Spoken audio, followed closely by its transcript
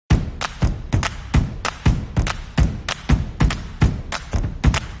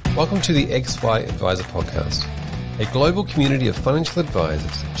Welcome to the XY Advisor Podcast, a global community of financial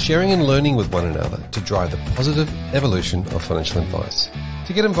advisors sharing and learning with one another to drive the positive evolution of financial advice.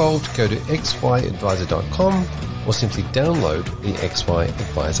 To get involved, go to xyadvisor.com or simply download the XY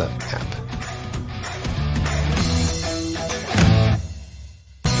Advisor app.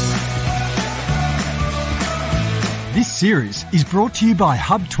 This series is brought to you by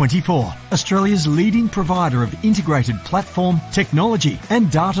Hub24, Australia's leading provider of integrated platform, technology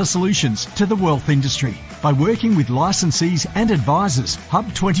and data solutions to the wealth industry. By working with licensees and advisors,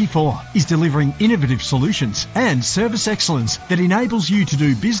 Hub24 is delivering innovative solutions and service excellence that enables you to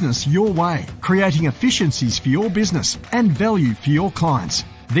do business your way, creating efficiencies for your business and value for your clients.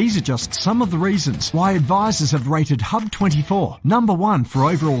 These are just some of the reasons why advisors have rated Hub24 number 1 for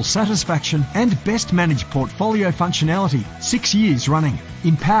overall satisfaction and best managed portfolio functionality 6 years running,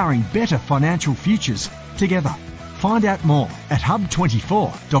 empowering better financial futures together. Find out more at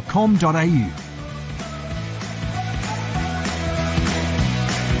hub24.com.au.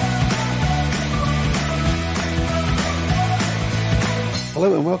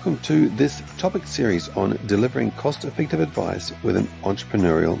 Hello and welcome to this topic series on delivering cost-effective advice with an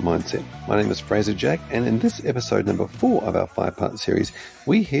entrepreneurial mindset. My name is Fraser Jack, and in this episode number 4 of our 5-part series,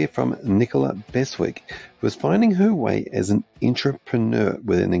 we hear from Nicola Beswick, who is finding her way as an intrapreneur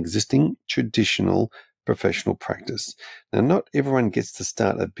with an existing traditional professional practice. Now, not everyone gets to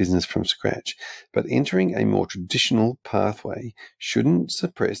start a business from scratch, but entering a more traditional pathway shouldn't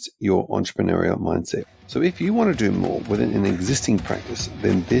suppress your entrepreneurial mindset. So if you want to do more within an existing practice,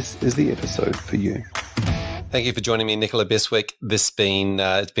 then this is the episode for you. Thank you for joining me, Nicola Beswick. It's been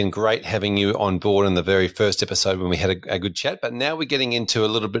great having you on board in the very first episode when we had a good chat, but now we're getting into a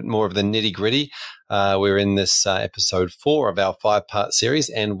little bit more of the nitty-gritty. We're in this episode 4 of our 5-part series,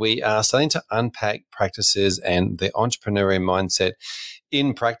 and we are starting to unpack practices and the entrepreneurial mindset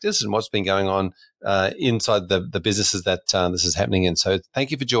in practice and what's been going on inside the businesses that this is happening in. So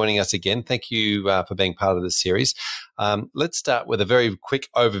thank you for joining us again. Thank you for being part of this series. Let's start with a very quick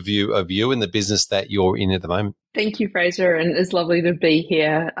overview of you and the business that you're in at the moment. Thank you, Fraser, and it's lovely to be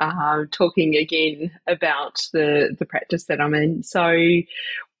here talking again about the practice that I'm in. So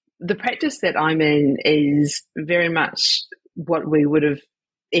the practice that I'm in is very much what we would have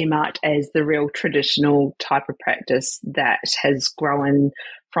earmarked as the real traditional type of practice that has grown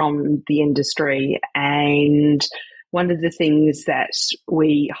from the industry. And one of the things that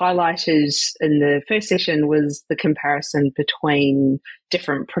we highlighted in the first session was the comparison between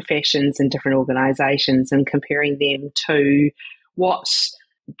different professions and different organisations and comparing them to what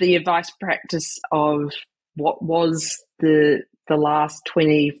the advice practice of what was the last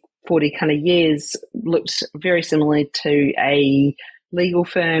 20, 40 kind of years looked very similar to a legal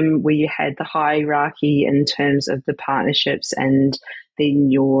firm where you had the hierarchy in terms of the partnerships, and then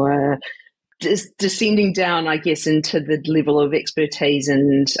you're descending down, I guess, into the level of expertise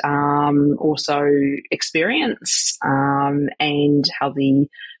and also experience and how the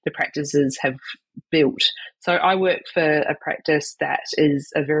practices have built. So I work for a practice that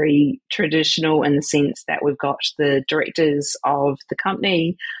is a very traditional in the sense that we've got the directors of the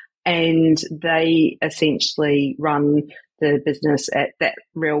company and they essentially run the business at that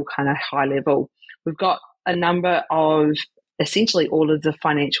real kind of high level. We've got a number of essentially all of the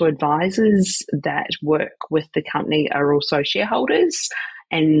financial advisors that work with the company are also shareholders.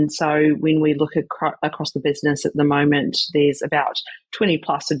 And so when we look across the business at the moment, there's about 20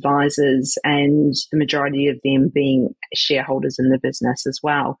 plus advisors and the majority of them being shareholders in the business as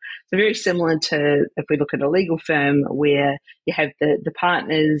well. So very similar to if we look at a legal firm where you have the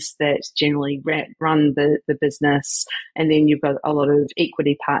partners that generally run the business, and then you've got a lot of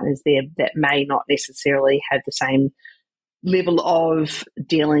equity partners there that may not necessarily have the same level of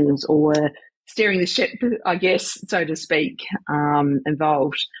dealings or steering the ship, I guess, so to speak,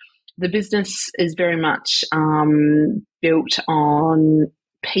 involved. The business is very much built on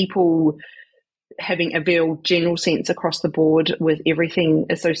people having a very general sense across the board with everything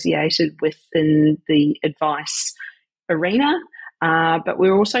associated within the advice arena. But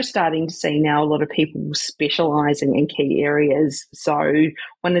we're also starting to see now a lot of people specialising in key areas. So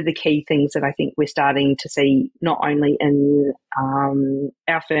one of the key things that I think we're starting to see not only in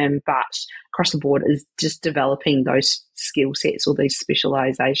our firm but across the board is just developing those skill sets or these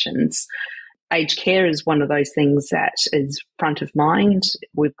specialisations. Aged care is one of those things that is front of mind.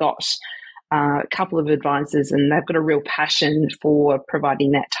 We've got a couple of advisors and they've got a real passion for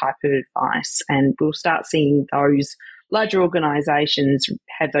providing that type of advice, and we'll start seeing those larger organisations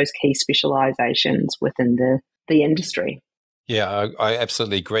have those key specialisations within the industry. Yeah, I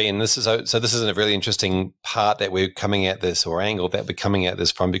absolutely agree. And this is this is a really interesting part that we're coming at this, or angle that we're coming at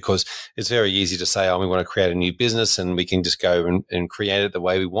this from, because it's very easy to say, oh, we want to create a new business and we can just go and create it the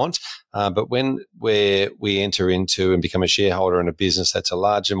way we want. But when we enter into and become a shareholder in a business that's a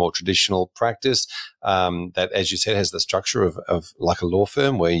larger, more traditional practice, that, as you said, has the structure of like a law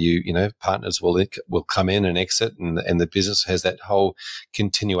firm where partners will come in and exit, and the business has that whole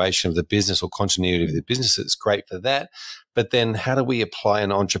continuation of the business or continuity of the business. It's great for that. But then how do we apply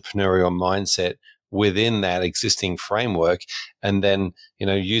an entrepreneurial mindset within that existing framework, and then,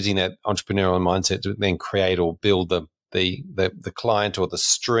 using that entrepreneurial mindset to then create or build the client or the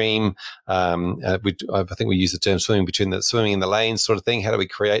stream? I think we use the term swimming in the lanes sort of thing. How do we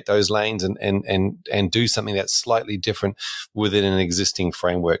create those lanes and do something that's slightly different within an existing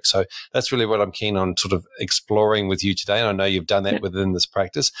framework? So that's really what I'm keen on sort of exploring with you today. And I know you've done that within this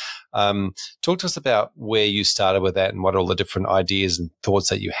practice. Talk to us about where you started with that and what all the different ideas and thoughts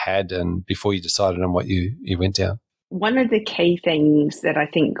that you had and before you decided on what you went down. One of the key things that I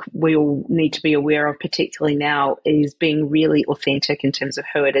think we all need to be aware of, particularly now, is being really authentic in terms of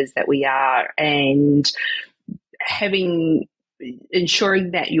who it is that we are, and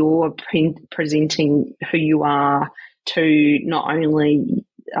ensuring that you're presenting who you are to not only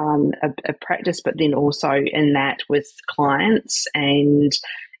a practice, but then also in that with clients, and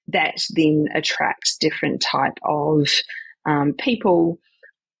that then attracts different type of people.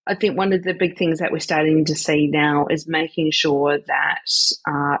 I think one of the big things that we're starting to see now is making sure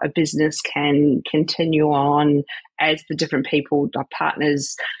that a business can continue on as the different people, our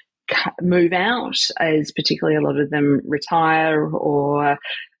partners, move out, as particularly a lot of them retire or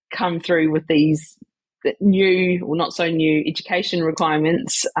come through with these new or not so new education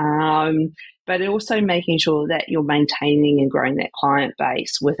requirements, but also making sure that you're maintaining and growing that client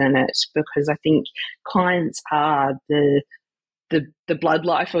base within it, because I think clients are the blood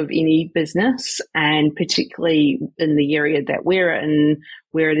life of any business, and particularly in the area that we're in,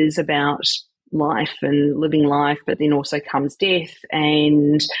 where it is about life and living life, but then also comes death,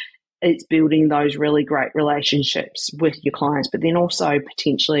 and it's building those really great relationships with your clients, but then also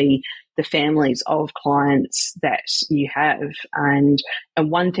potentially the families of clients that you have. And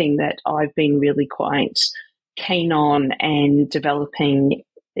one thing that I've been really quite keen on and developing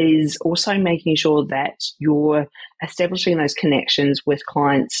is also making sure that you're establishing those connections with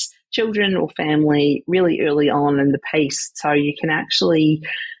clients' children or family really early on in the piece, so you can actually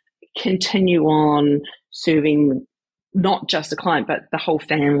continue on serving not just a client, but the whole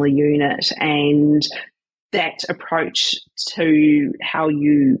family unit. And that approach to how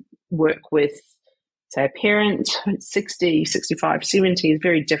you work with, say, a parent, 60, 65, 70 is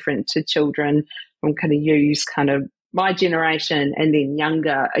very different to children. I'm going to use kind of my generation, and then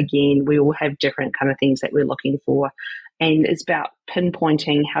younger again, we all have different kind of things that we're looking for. And it's about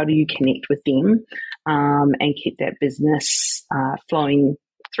pinpointing how do you connect with them and keep that business flowing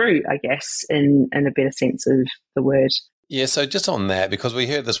through, I guess, in a better sense of the word. Yeah, so just on that, because we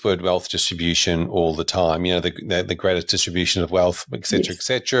hear this word wealth distribution all the time, the greatest distribution of wealth, et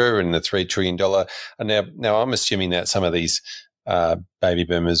cetera, and the $3 trillion. And now I'm assuming that some of these baby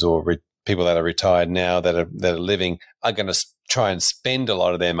boomers or people that are retired now that are living are going to try and spend a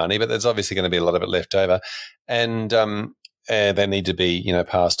lot of their money, but there's obviously going to be a lot of it left over, and they need to be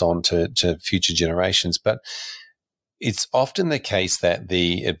passed on to future generations. But it's often the case that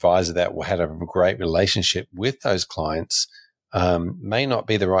the advisor that had a great relationship with those clients may not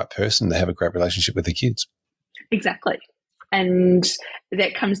be the right person to have a great relationship with the kids. Exactly, and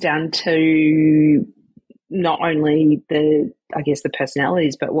that comes down to not only the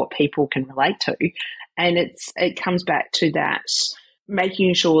personalities, but what people can relate to. And it comes back to that,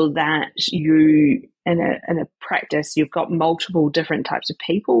 making sure that you, in a practice, you've got multiple different types of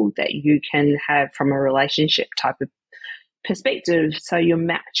people that you can have from a relationship type of perspective. So you're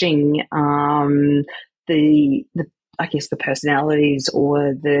matching the personalities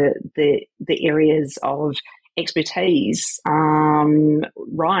or the areas of expertise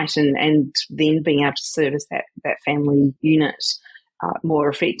right, and then being able to service that family unit more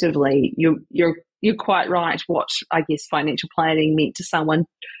effectively. You're quite right. What I guess financial planning meant to someone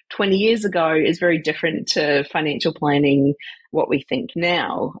 20 years ago is very different to financial planning what we think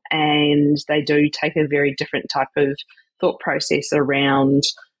now, and they do take a very different type of thought process around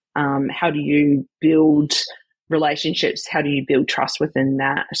how do you build relationships, how do you build trust within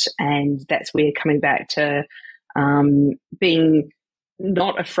that. And that's where, coming back to being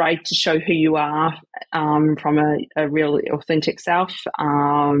not afraid to show who you are from a real authentic self.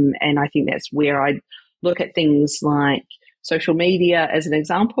 And I think that's where I look at things like social media as an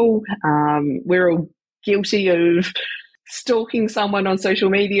example. We're all guilty of stalking someone on social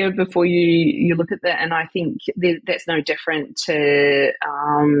media before you look at that. And I think that's no different to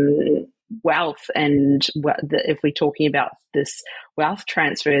wealth. And if we're talking about this wealth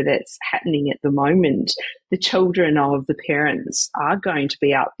transfer that's happening at the moment, the children of the parents are going to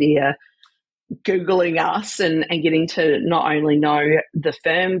be out there Googling us and getting to not only know the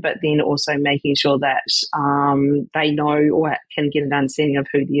firm, but then also making sure that they know or can get an understanding of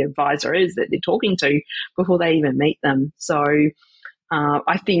who the advisor is that they're talking to before they even meet them. So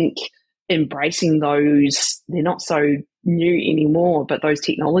I think embracing those, they're not so new anymore, but those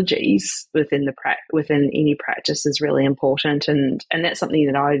technologies within any practice is really important. And that's something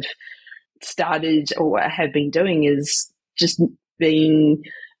that I've started or have been doing, is just being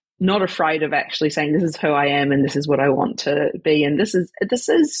not afraid of actually saying, this is who I am and this is what I want to be, and this is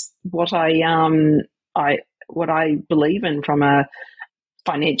what I believe in from a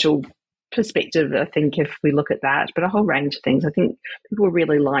financial perspective. I think if we look at that, but a whole range of things, I think people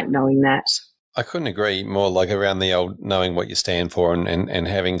really like knowing that. I couldn't agree more, like around the old knowing what you stand for and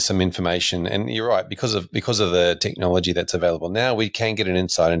having some information. And you're right, because of the technology that's available now, we can get an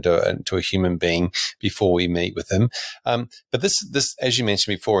insight into a human being before we meet with them. But this, as you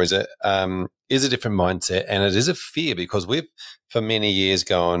mentioned before, is a different mindset, and it is a fear, because we've for many years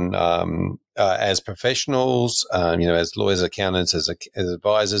gone as professionals, as lawyers, accountants, as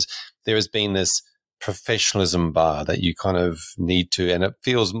advisors, there has been this professionalism bar that you kind of need to, and it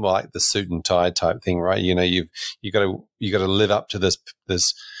feels more like the suit and tie type thing, right? You got to live up to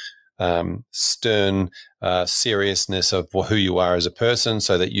this stern seriousness of who you are as a person,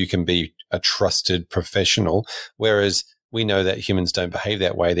 so that you can be a trusted professional. Whereas we know that humans don't behave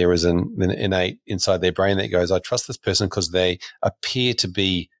that way. There is an innate inside their brain that goes, I trust this person because they appear to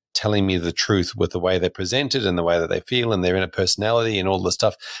be telling me the truth with the way they're presented and the way that they feel and their inner personality and all this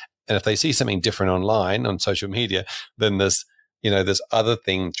stuff. And if they see something different online on social media than this other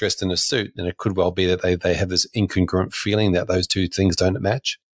thing dressed in a suit, then it could well be that they have this incongruent feeling that those two things don't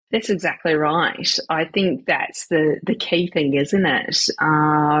match. That's exactly right. I think that's the key thing, isn't it?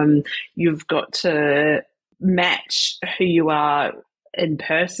 You've got to match who you are in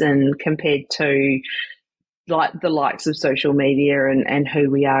person compared to like the likes of social media and who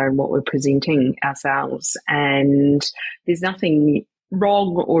we are and what we're presenting ourselves. And there's nothing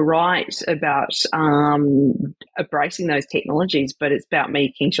wrong or right about embracing those technologies, but it's about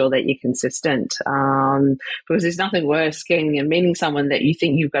making sure that you're consistent, because there's nothing worse getting and meeting someone that you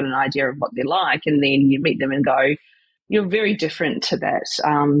think you've got an idea of what they're like, and then you meet them and go, you're very different to that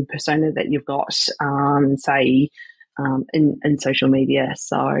persona that you've got, say, in social media.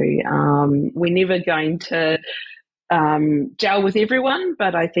 So we're never going to gel with everyone,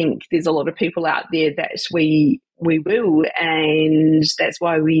 but I think there's a lot of people out there that we will, and that's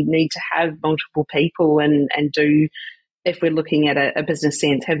why we need to have multiple people and do, if we're looking at a business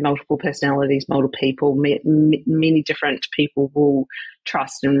sense, have multiple personalities, multiple people. Many different people will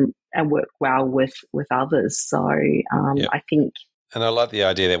trust and work well with others. So Yep. I think. And I like the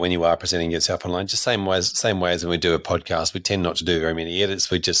idea that when you are presenting yourself online, just same way as when we do a podcast, we tend not to do very many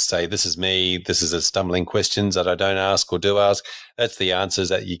edits. We just say, this is me, this is the stumbling questions that I don't ask or do ask. That's the answers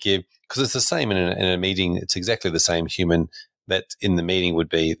that you give. Because it's the same in a meeting. It's exactly the same human that in the meeting would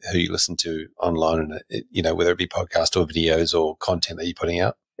be who you listen to online, and whether it be podcast or videos or content that you're putting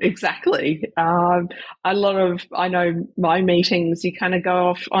out. Exactly. I know my meetings, you kind of go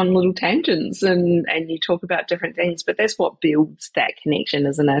off on little tangents and you talk about different things, but that's what builds that connection,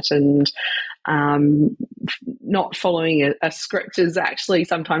 isn't it? And not following a script is actually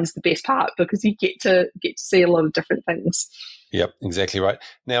sometimes the best part, because you get to see a lot of different things. Yep, exactly right.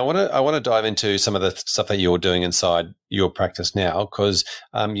 Now, I want to dive into some of the stuff that you're doing inside your practice now, because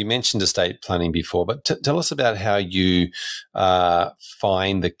you mentioned estate planning before, but tell us about how you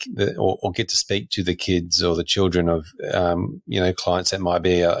find or get to speak to the kids or the children of clients that might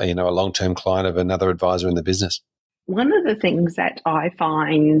be a long-term client of another advisor in the business. One of the things that I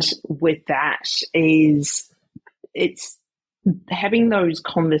find with that is it's having those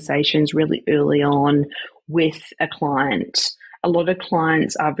conversations really early on with a client. A lot of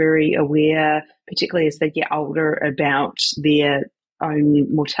clients are very aware, particularly as they get older, about their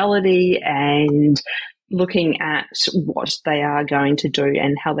own mortality and looking at what they are going to do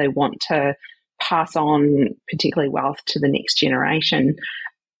and how they want to pass on, particularly wealth, to the next generation.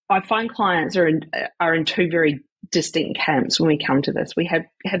 I find clients are in two very distinct camps when we come to this. We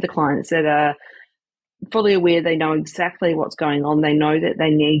have the clients that are fully aware, they know exactly what's going on. They know that they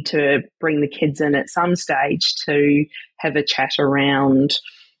need to bring the kids in at some stage to have a chat around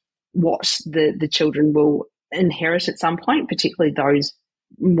what the children will inherit at some point, particularly those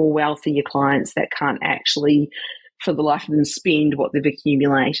more wealthier clients that can't actually for the life of them spend what they've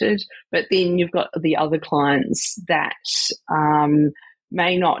accumulated. But then you've got the other clients that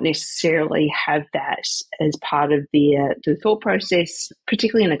may not necessarily have that as part of their thought process,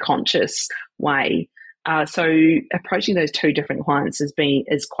 particularly in a conscious way. So approaching those two different clients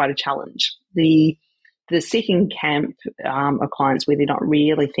is quite a challenge. The second camp of clients where they're not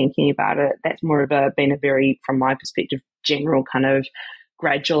really thinking about it, that's more of been a very, from my perspective, general kind of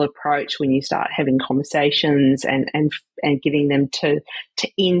gradual approach when you start having conversations and getting them to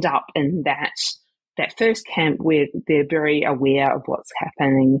end up in that first camp where they're very aware of what's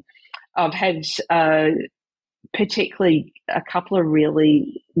happening. I've had particularly a couple of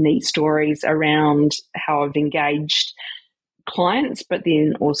really neat stories around how I've engaged clients, but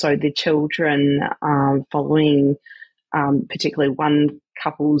then also the children following particularly one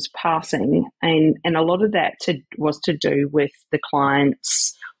couple's passing. And a lot of that was to do with the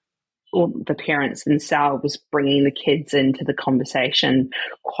clients or the parents themselves bringing the kids into the conversation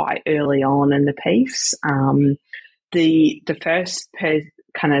quite early on in the piece. The first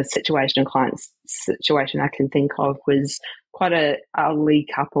kind of client situation I can think of was quite a elderly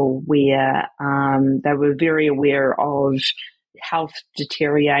couple where they were very aware of health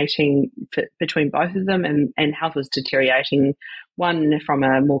deteriorating between both of them, and health was deteriorating, one from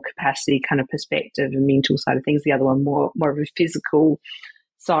a more capacity kind of perspective and mental side of things, the other one more of a physical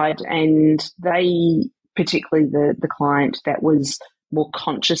side. And they, particularly the client that was more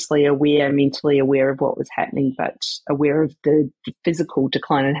consciously aware, mentally aware of what was happening, but aware of the physical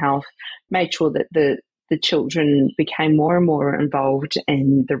decline in health, made sure that the children became more and more involved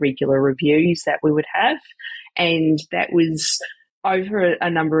in the regular reviews that we would have. And that was over a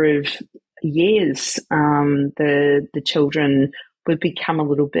number of years. The children would become a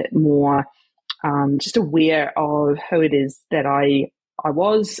little bit more just aware of who it is that I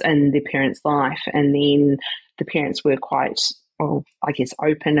was in their parents' life. And then the parents were quite, well, I guess,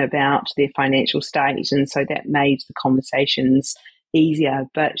 open about their financial state. And so that made the conversations easier.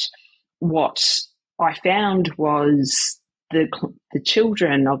 But what I found was the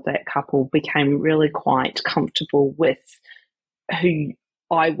children of that couple became really quite comfortable with who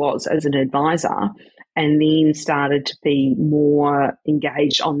I was as an advisor, and then started to be more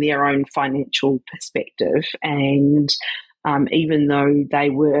engaged on their own financial perspective. And even though they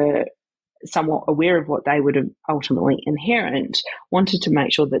were somewhat aware of what they would ultimately inherit, wanted to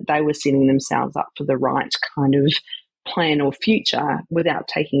make sure that they were setting themselves up for the right kind of plan or future without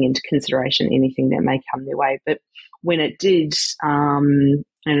taking into consideration anything that may come their way. But when it did, and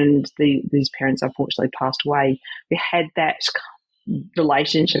these parents unfortunately passed away, we had that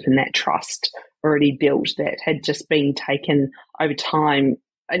relationship and that trust already built that had just been taken over time,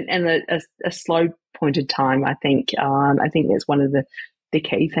 and a slow pointed time. I think that's one of the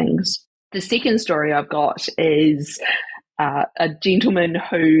key things. The second story I've got is a gentleman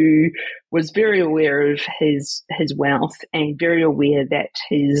who was very aware of his wealth and very aware that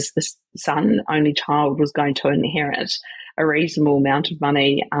his son, only child, was going to inherit a reasonable amount of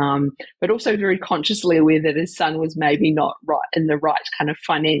money, but also very consciously aware that his son was maybe not right in the right kind of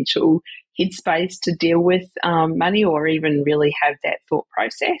financial headspace to deal with money or even really have that thought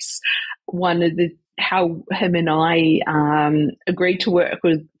process. One of how him and I agreed to work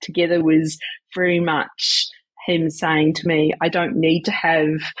together was very much him saying to me, I don't need to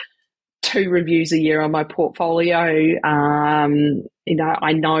have 2 reviews a year on my portfolio. I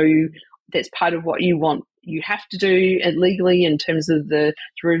know that's part of what you have to do legally in terms of the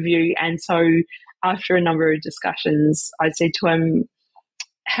review. And so after a number of discussions, I said to him,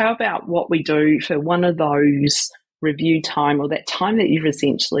 how about what we do for one of those review time, or that time that you've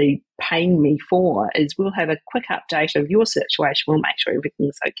essentially paying me for, is we'll have a quick update of your situation. We'll make sure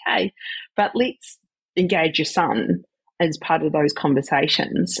everything's okay, but let's engage your son as part of those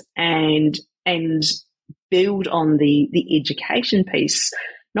conversations and build on the education piece,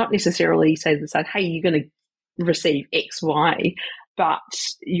 not necessarily say to the son, hey, you're going to receive X, Y, but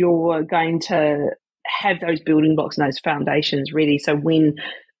you're going to have those building blocks and those foundations ready. So when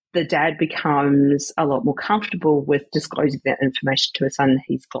the dad becomes a lot more comfortable with disclosing that information to his son,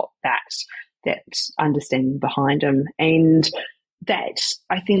 he's got that understanding behind him. And that,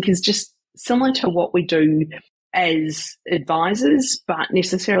 I think, is just similar to what we do as advisors, but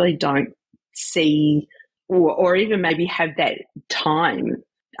necessarily don't see or even maybe have that time.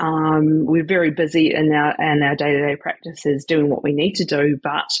 We're very busy in our day-to-day practices doing what we need to do,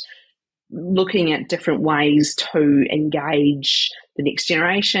 but looking at different ways to engage the next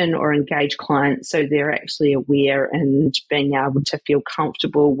generation or engage clients so they're actually aware and being able to feel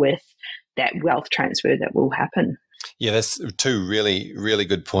comfortable with that wealth transfer that will happen. Yeah, that's two really, really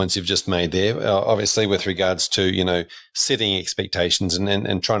good points you've just made there. Obviously, with regards to, setting expectations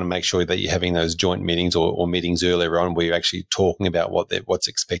and trying to make sure that you're having those joint meetings or meetings earlier on where you're actually talking about what's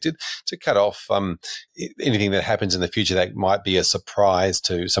expected to cut off anything that happens in the future that might be a surprise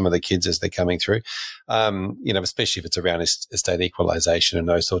to some of the kids as they're coming through. Especially if it's around estate equalisation and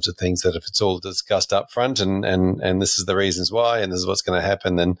those sorts of things, that if it's all discussed up front and this is the reasons why and this is what's going to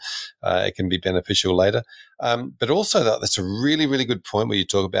happen, then it can be beneficial later. But also that's a really, really good point where you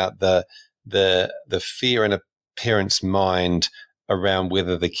talk about the fear in a parent's mind around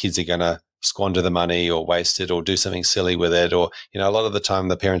whether the kids are going to squander the money or waste it or do something silly with it. Or, a lot of the time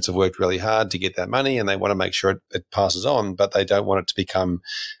the parents have worked really hard to get that money and they want to make sure it passes on, but they don't want it to become,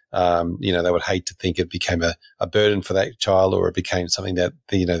 they would hate to think it became a burden for that child, or it became something that,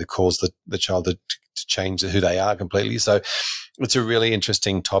 that caused the child to change who they are completely. So it's a really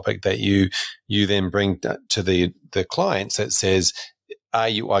interesting topic that you then bring to the clients that says,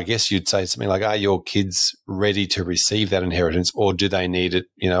 I guess you'd say something like, are your kids ready to receive that inheritance, or do they need it,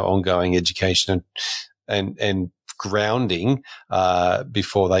 ongoing education and grounding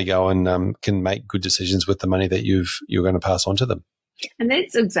before they go and can make good decisions with the money that you're going to pass on to them? And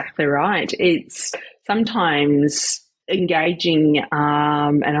that's exactly right. It's sometimes engaging,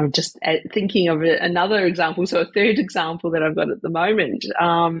 and I'm just thinking of another example, so a third example that I've got at the moment,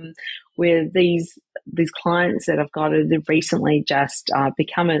 where these clients that I've got, they've recently just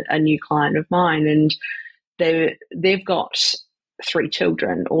become a new client of mine, and they've got 3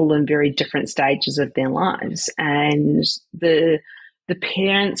 children, all in very different stages of their lives, and the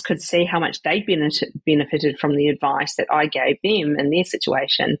parents could see how much they benefited from the advice that I gave them in their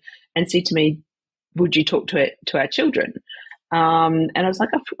situation, and said to me, would you talk to our children? And I was like,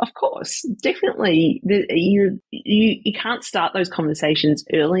 of course, definitely. You can't start those conversations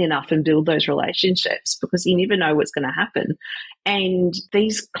early enough and build those relationships, because you never know what's going to happen. And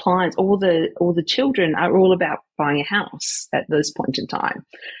these clients, all the children, are all about buying a house at this point in time.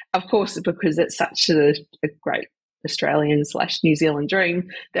 Of course, because it's such a great Australian/New Zealand dream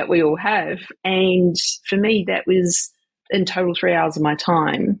that we all have. And for me, that was in total 3 hours of my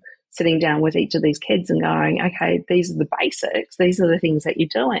time, sitting down with each of these kids and going, okay, these are the basics. These are the things that you're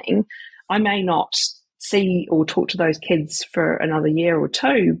doing. I may not see or talk to those kids for another year or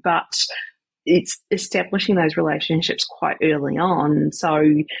two, but it's establishing those relationships quite early on, so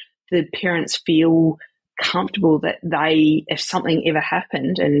the parents feel comfortable that if something ever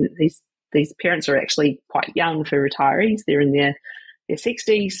happened, and these parents are actually quite young for retirees, they're in their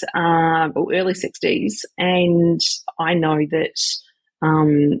 60s or early 60s, and I know that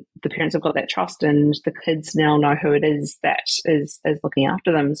the parents have got that trust, and the kids now know who it is that is looking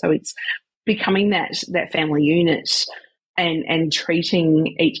after them. So it's becoming that family unit and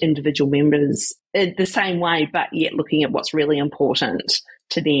treating each individual members the same way, but yet looking at what's really important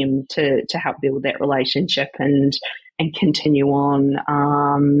to them to help build that relationship and continue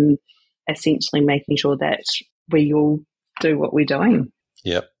on, essentially making sure that we all do what we're doing.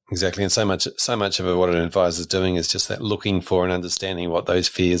 Yep. Exactly, and so much of what an advisor is doing is just that, looking for and understanding what those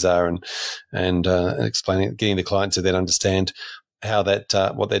fears are, and explaining, getting the client to then understand how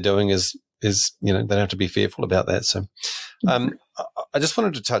that what they're doing is they don't have to be fearful about that. So, I just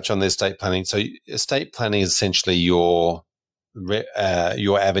wanted to touch on the estate planning. So, estate planning is essentially your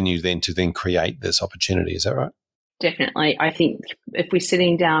avenue then to create this opportunity. Is that right? Definitely. I think if we're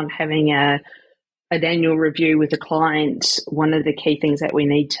sitting down having an annual review with a client, one of the key things that we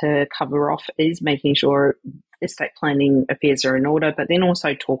need to cover off is making sure estate planning affairs are in order, but then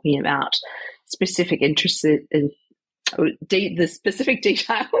also talking about specific interests in the specific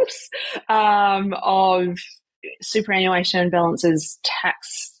details of superannuation balances,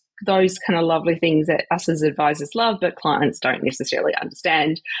 tax, those kind of lovely things that us as advisors love, but clients don't necessarily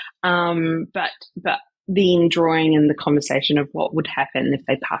understand. But then drawing in the conversation of what would happen if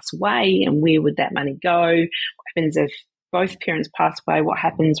they pass away, and where would that money go? What happens if both parents pass away? What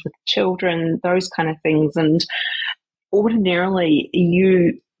happens with children? Those kind of things. And ordinarily,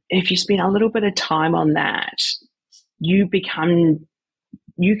 if you spend a little bit of time on that, you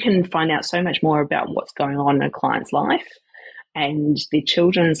can find out so much more about what's going on in a client's life and their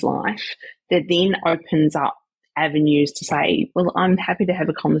children's life, that then opens up avenues to say, well, I'm happy to have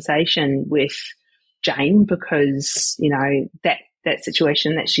a conversation with Jane, because that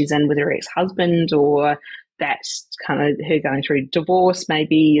situation that she's in with her ex-husband, or that's kind of her going through divorce,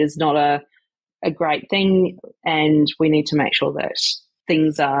 maybe is not a great thing, and we need to make sure that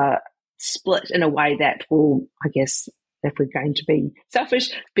things are split in a way that will, I guess, if we're going to be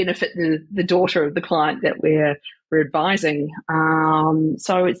selfish, benefit the daughter of the client that we're advising.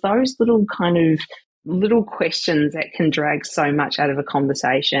 So it's those little kind of little questions that can drag so much out of a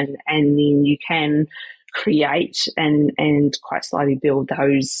conversation, and then you can create and quite slowly build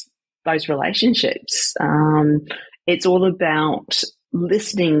those relationships. It's all about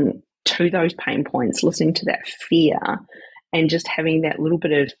listening to those pain points, listening to that fear, and just having that little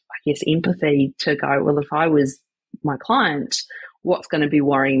bit of, I guess, empathy to go, well, if I was my client, what's going to be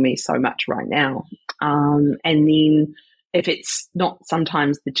worrying me so much right now? And then if it's not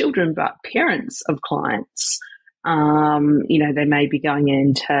sometimes the children, but parents of clients, they may be going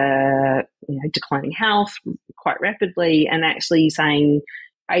into, declining health quite rapidly, and actually saying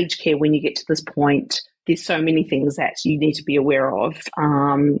aged care, when you get to this point, there's so many things that you need to be aware of.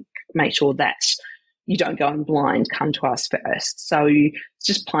 Make sure that you don't go in blind, come to us first. So it's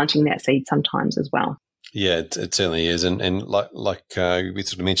just planting that seed sometimes as well. Yeah, it certainly is. And like we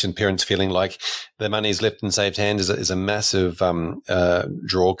sort of mentioned, parents feeling like their money is left in safe hands is a massive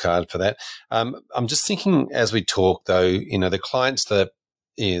draw card for that. I'm just thinking as we talk, though, the clients that,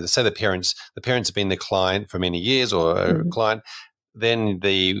 say the parents have been the client for many years, or a client, then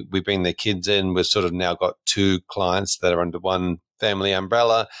we bring their kids in. We've sort of now got two clients that are under one family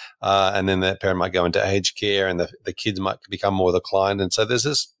umbrella, and then that parent might go into aged care, and the kids might become more the client. And so there's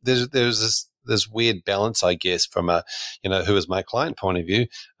this weird balance, I guess, from a, who is my client point of view,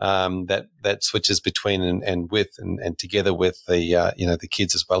 that switches between and with and together with the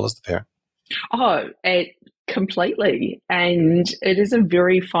kids as well as the parent. Oh, completely. And it is a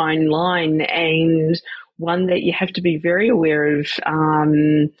very fine line, and one that you have to be very aware of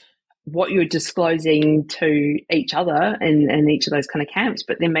what you're disclosing to each other in each of those kind of camps,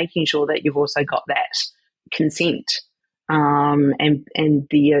 but then making sure that you've also got that consent and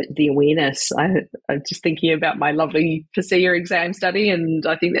the awareness. I'm just thinking about my lovely PASEA exam study, and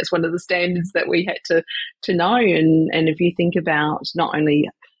I think that's one of the standards that we had to know. And if you think about not only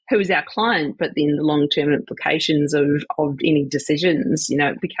who is our client, but then the long-term implications of any decisions,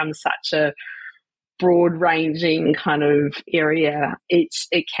 it becomes such a broad-ranging kind of area. It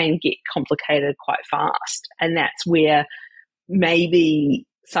can get complicated quite fast, and that's where maybe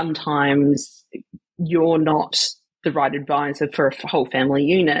sometimes you're not the right advisor for a whole family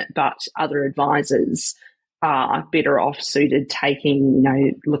unit, but other advisors are better off suited taking,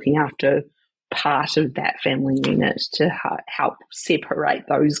 looking after part of that family unit to help separate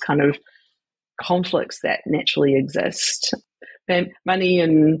those kind of conflicts that naturally exist. Money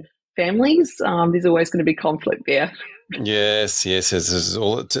and families, there's always going to be conflict there. Yes. It's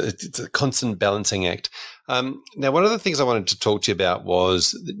a constant balancing act. Now, one of the things I wanted to talk to you about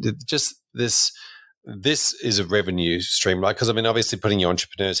was just this. This is a revenue stream, right? Because, obviously putting your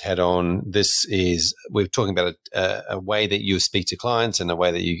entrepreneur's hat on, we're talking about a way that you speak to clients and a way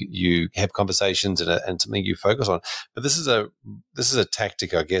that you have conversations and something you focus on. But this is a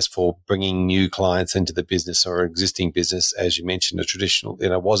tactic, I guess, for bringing new clients into the business or existing business, as you mentioned,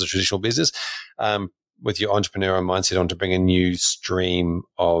 was a traditional business, with your entrepreneurial mindset on to bring a new stream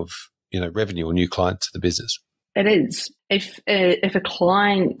of, revenue or new client to the business. It is. If a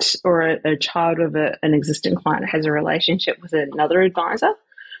client or a child of an existing client has a relationship with another advisor,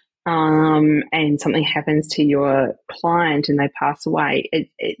 and something happens to your client and they pass away,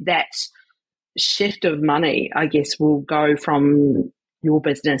 that shift of money, I guess, will go from your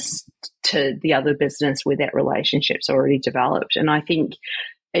business to the other business where that relationship's already developed. And I think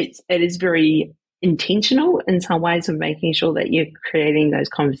it is very intentional in some ways of making sure that you're creating those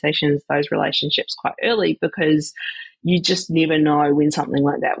conversations, those relationships quite early, because you just never know when something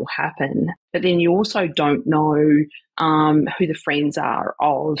like that will happen. But then you also don't know who the friends are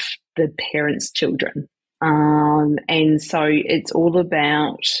of the parents' children. And so it's all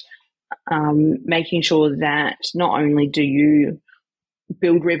about making sure that not only do you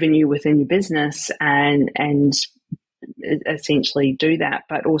build revenue within your business and essentially do that,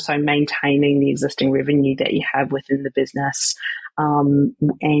 but also maintaining the existing revenue that you have within the business, and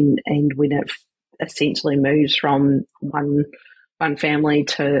when it essentially moves from one family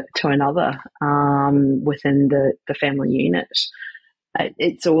to another within the family unit.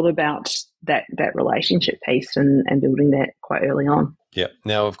 It's all about that relationship piece and building that quite early on. Yeah.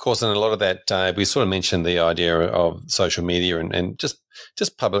 Now, of course, in a lot of that, we sort of mentioned the idea of social media and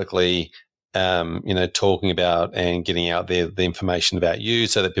just publicly talking about and getting out there the information about you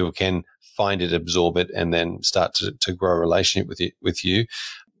so that people can find it, absorb it, and then start to grow a relationship with you.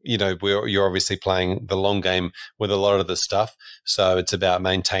 You're obviously playing the long game with a lot of the stuff. So it's about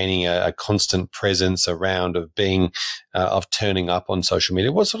maintaining a constant presence around of being, of turning up on social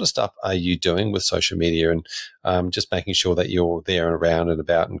media. What sort of stuff are you doing with social media and just making sure that you're there and around and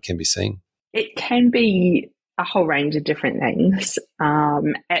about and can be seen? It can be a whole range of different things.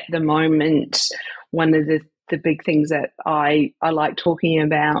 At the moment, one of the big things that I like talking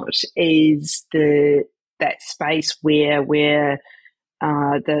about is that space where we're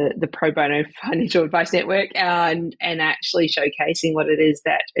the pro bono financial advice network, and actually showcasing what it is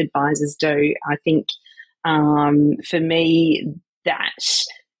that advisors do. I think for me, that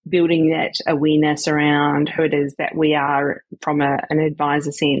building that awareness around who it is that we are from an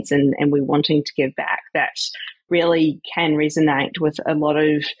advisor sense, and we're wanting to give back, that really can resonate with a lot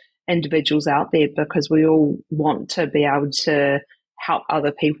of individuals out there, because we all want to be able to help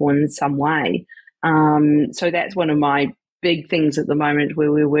other people in some way. So that's one of my big things at the moment,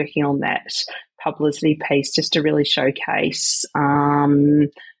 where we're working on that publicity piece, just to really showcase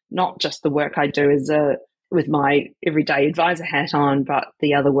not just the work I do with my everyday advisor hat on, but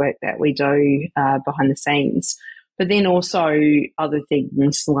the other work that we do behind the scenes. But then also other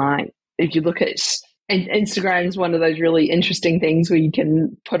things, like if you look at Instagram, is one of those really interesting things where you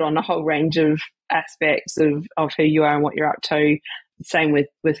can put on a whole range of aspects of who you are and what you're up to. Same with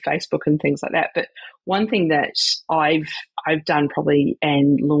Facebook and things like that. But one thing that I've done probably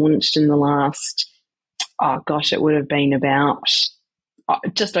and launched in the last, it would have been about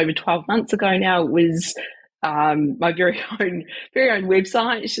just over 12 months ago now, was my very own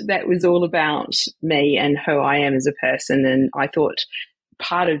website that was all about me and who I am as a person. And I thought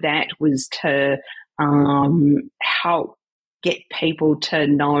part of that was to help get people to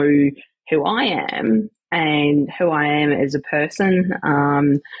know who I am and who I am as a person,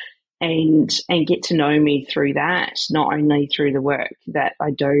 and get to know me through that, not only through the work that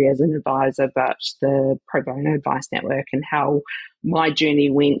I do as an advisor, but the Pro Bono Advice Network, and how my journey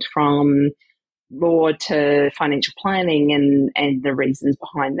went from law to financial planning, and the reasons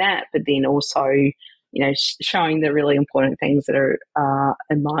behind that, but then also, showing the really important things that are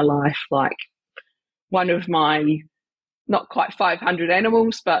in my life, like one of my not quite 500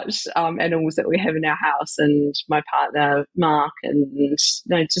 animals, but animals that we have in our house, and my partner, Mark, and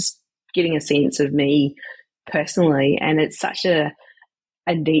just getting a sense of me personally. And it's such a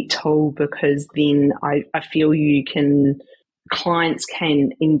neat tool, because then I feel clients can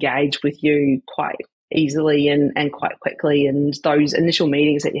engage with you quite easily and quite quickly. And those initial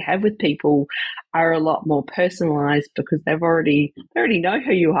meetings that you have with people are a lot more personalized, because they already know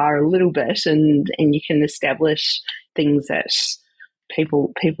who you are a little bit, and you can establish things that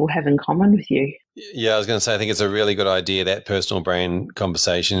people have in common with you. Yeah, I was going to say, I think it's a really good idea, that personal brand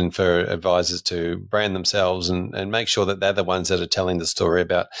conversation, for advisors to brand themselves and make sure that they're the ones that are telling the story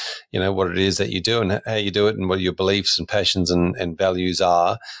about, what it is that you do and how you do it, and what your beliefs and passions and values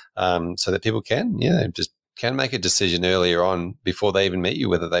are, so that people can make a decision earlier on, before they even meet you,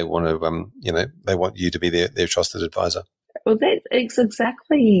 whether they want to, they want you to be their trusted advisor. Well, that's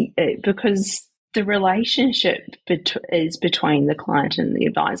exactly it, because the relationship is between the client and the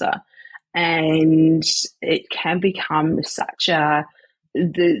advisor, and it can become such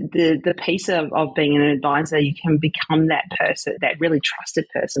the piece of being an advisor. You can become that person, that really trusted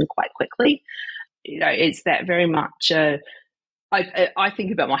person, quite quickly. It's that very much. I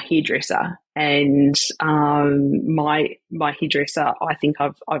think about my hairdresser, and my hairdresser. I think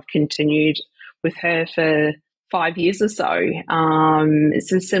I've continued with her for 5 years or so.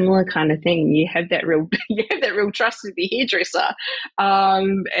 It's a similar kind of thing. You have that real trust with your hairdresser,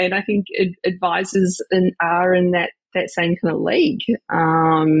 and I think advisors are in that same kind of league,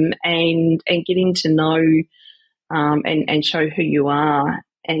 and getting to know and show who you are,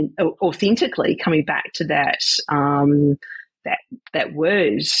 and authentically coming back to that that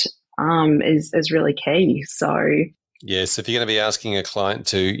word is really key. So yes, if you're going to be asking a client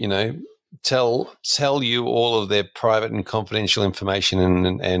to tell you all of their private and confidential information,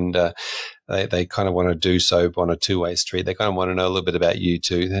 and they kind of want to do so on a two-way street. They kind of want to know a little bit about you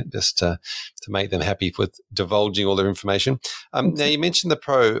too, just to make them happy with divulging all their information. Now, you mentioned the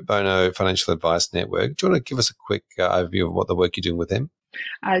Pro Bono Financial Advice Network. Do you want to give us a quick overview of what the work you're doing with them?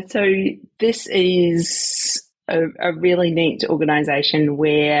 So this is a really neat organisation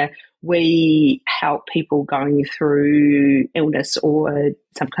where we help people going through illness or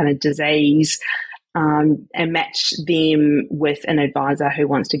some kind of disease, and match them with an advisor who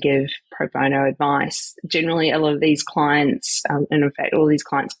wants to give pro bono advice. Generally, a lot of these clients, and in fact, all these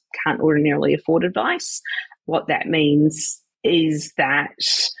clients can't ordinarily afford advice. What that means is that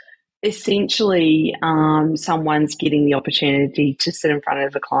essentially someone's getting the opportunity to sit in front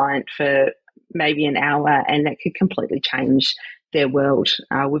of a client for maybe an hour, and that could completely change their world.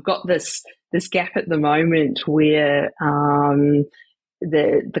 We've got this gap at the moment where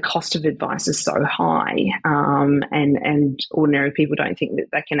the cost of advice is so high, and ordinary people don't think that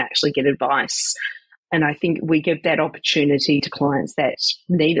they can actually get advice. And I think we give that opportunity to clients that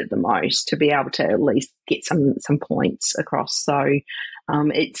need it the most to be able to at least get some points across. So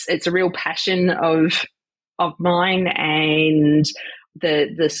it's a real passion of mine, and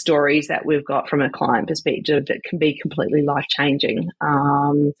the stories that we've got from a client perspective that can be completely life-changing.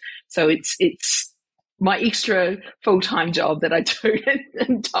 So it's my extra full-time job that I do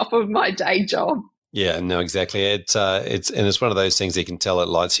on top of my day job. Yeah, no, exactly. It's one of those things that you can tell it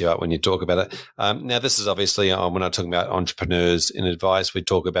lights you up when you talk about it. Now, this is obviously we're not talking about entrepreneurs in advice. We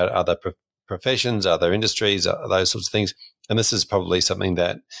talk about other professions, other industries, those sorts of things. And this is probably something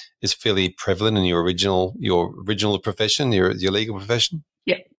that is fairly prevalent in your original profession, your legal profession.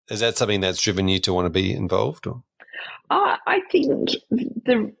 Yeah. Is that something that's driven you to want to be involved? Or? I think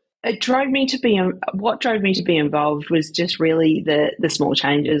what drove me to be involved was just really the small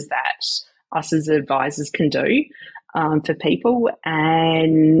changes that us as advisors can do for people,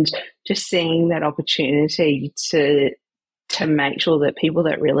 and just seeing that opportunity to make sure that people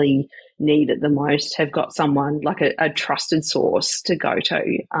that really need it the most have got someone like a trusted source to go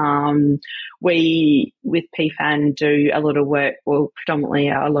to. We with PFAN do a lot of work, well, predominantly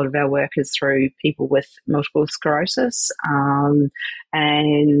a lot of our work is through people with multiple sclerosis,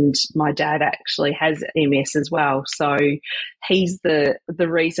 and my dad actually has MS as well, so he's the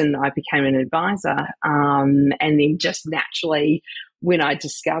reason that I became an advisor, and then just naturally when I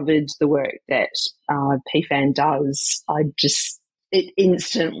discovered the work that PFAN does, it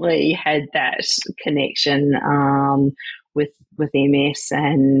instantly had that connection with MS,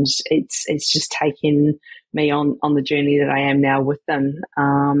 and it's just taken me on the journey that I am now with them.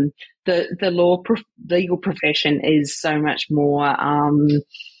 The legal profession is so much more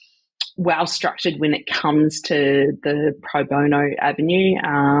well structured when it comes to the pro bono avenue.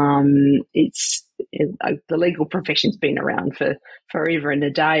 The legal profession's been around for forever and a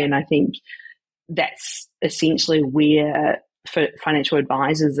day, and I think that's essentially where financial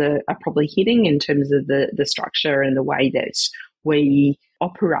advisors are probably heading in terms of the structure and the way that we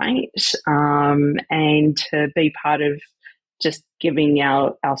operate, and to be part of just giving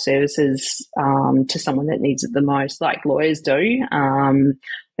our services to someone that needs it the most, like lawyers do.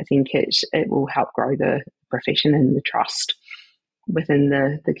 I think it will help grow the profession and the trust within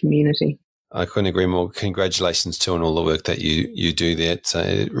the community. I couldn't agree more. Congratulations too on all the work that you do there.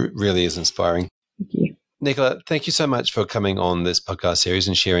 It really is inspiring. Thank you. Nicola, thank you so much for coming on this podcast series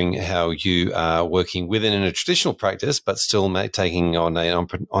and sharing how you are working within a traditional practice, but still taking on an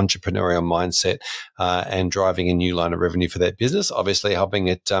entrepreneurial mindset and driving a new line of revenue for that business. Obviously, helping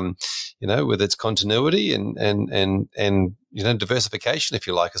it, with its continuity and diversification, if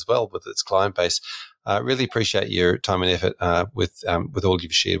you like, as well with its client base. Really appreciate your time and effort with all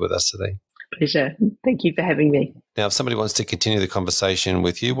you've shared with us today. Pleasure. Thank you for having me. Now, if somebody wants to continue the conversation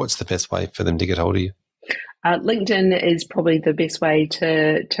with you, what's the best way for them to get hold of you? LinkedIn is probably the best way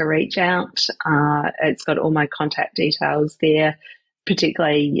to reach out. It's got all my contact details there,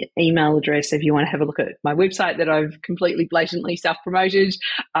 particularly email address. If you want to have a look at my website that I've completely blatantly self-promoted,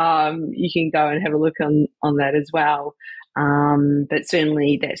 you can go and have a look on that as well. But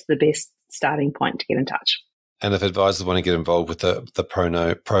certainly that's the best starting point to get in touch. And if advisors want to get involved with the pro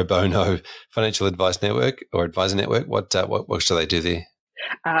bono financial advice network or advisor network, what should they do there?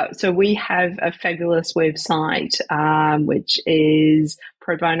 So we have a fabulous website, which is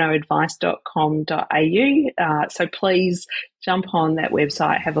probonoadvice.com.au. So please jump on that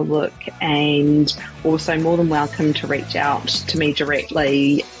website, have a look, and also more than welcome to reach out to me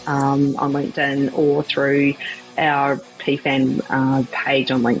directly on LinkedIn or through our PFAN page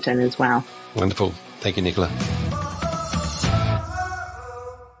on LinkedIn as well. Wonderful. Thank you, Nicola.